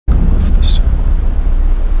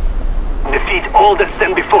all that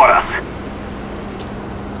stand before us.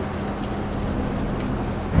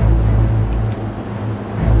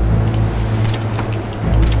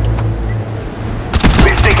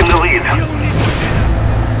 We've taken the lead.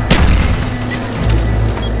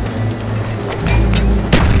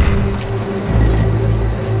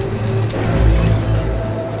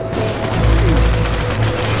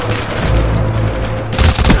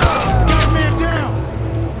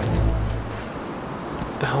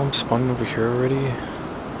 I'm spawning over here already.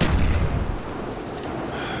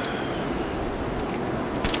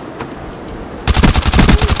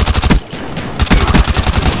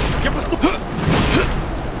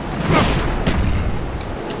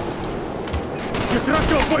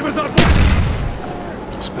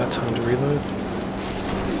 It's about time to reload.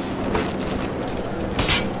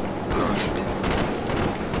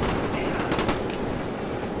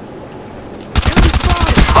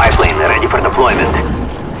 Spy plane ready for deployment.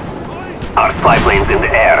 Our spy plane's in the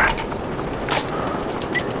air.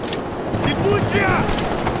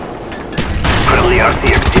 Friendly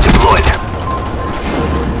RCXD deployed.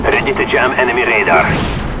 Ready to jam enemy radar.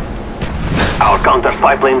 Our counter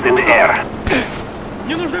spy plane's in the air.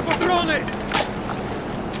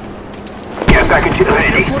 Care package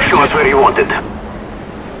ready. Show us where you want it.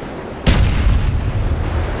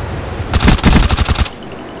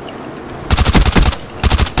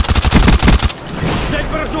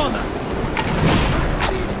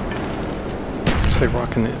 Like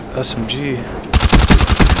rocking the SMG.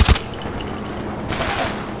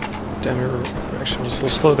 Damn, your reaction was a little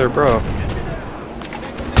slow there, bro.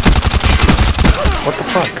 What the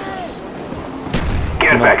fuck?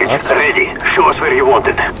 Care package ready. Show us where you want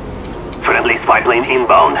it. Friendly spy plane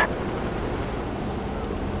inbound.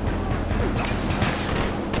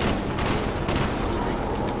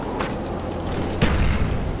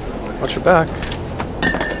 Watch your back.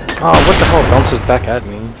 Oh, what the hell? It bounces back at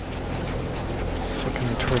me.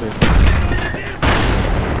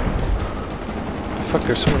 Fuck,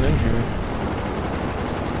 there's someone in here.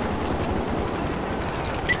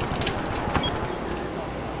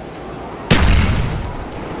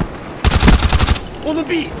 On the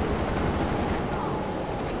beat.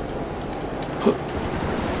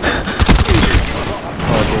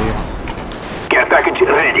 Care package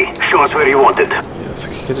ready. Show us where you want it. Yeah, if I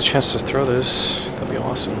could get a chance to throw this, that'd be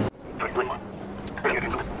awesome.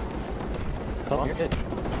 Oh, you're good.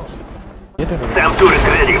 Sam turret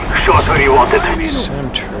ready. Show us where you want it. Sam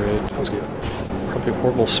turret. That was good. Probably a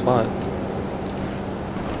horrible spot.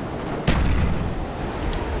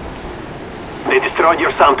 They destroyed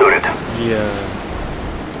your Sam turret. Yeah.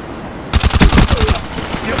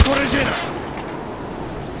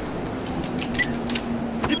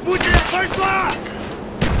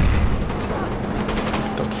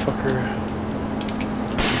 The fucker.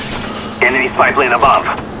 Enemy spy plane above.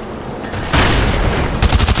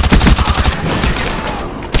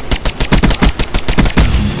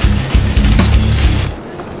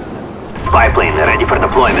 Spy plane ready for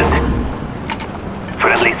deployment.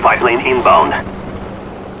 Friendly spy plane inbound.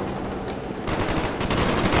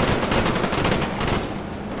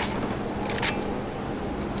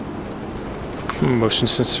 Motion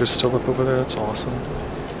sensor still up over there, that's awesome.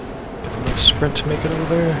 Get enough sprint to make it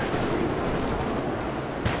over there.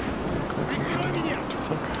 What the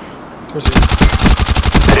fuck? Where's he?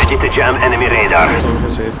 Ready to jam enemy radar.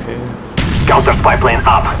 He's AFK. Counter spy plane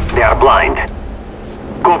up. They are blind.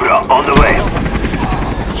 Cobra on the way.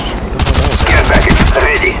 Care package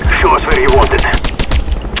ready. Show us where you want it.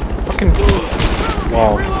 Fucking.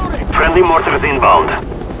 Wow. Friendly mortars inbound.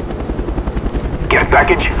 Care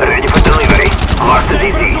package ready for delivery. Mark the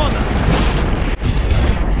DC.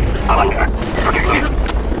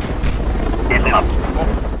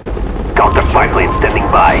 Counter spy plane standing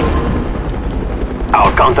by.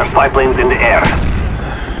 Our counter spy plane's in the air.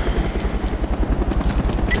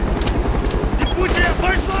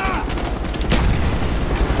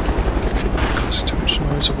 Causing too much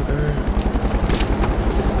noise over there.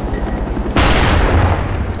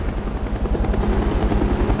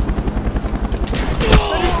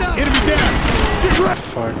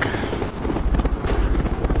 Fuck.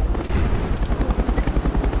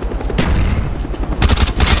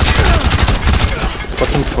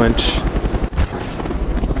 Fucking flinch.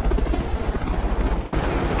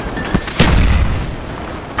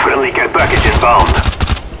 Friendly care package inbound.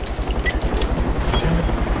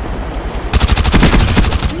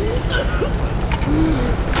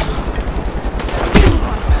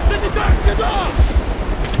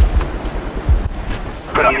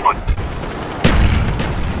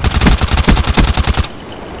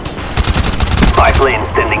 Spy plane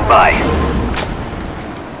standing by.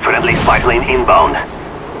 Friendly spy plane inbound.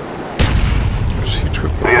 There's huge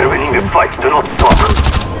rip. We are winning the fight. Do not stop.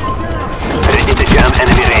 Ready to jam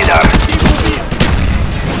enemy radar.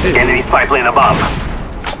 Enemy spy plane above.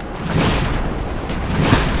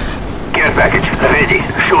 Care package ready.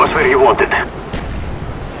 Show us where you want it.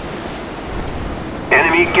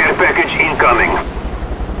 Enemy care package incoming.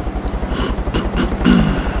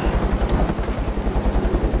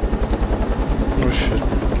 Oh shit.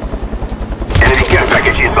 Enemy care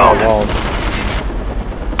package inbound. Wow.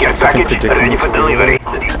 Care fucking package ready for delivery.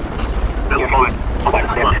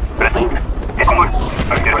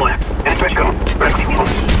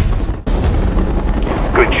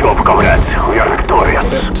 Good job, comrades. We are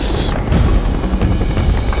victorious.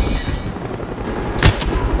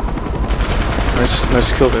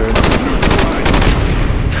 Nice kill there.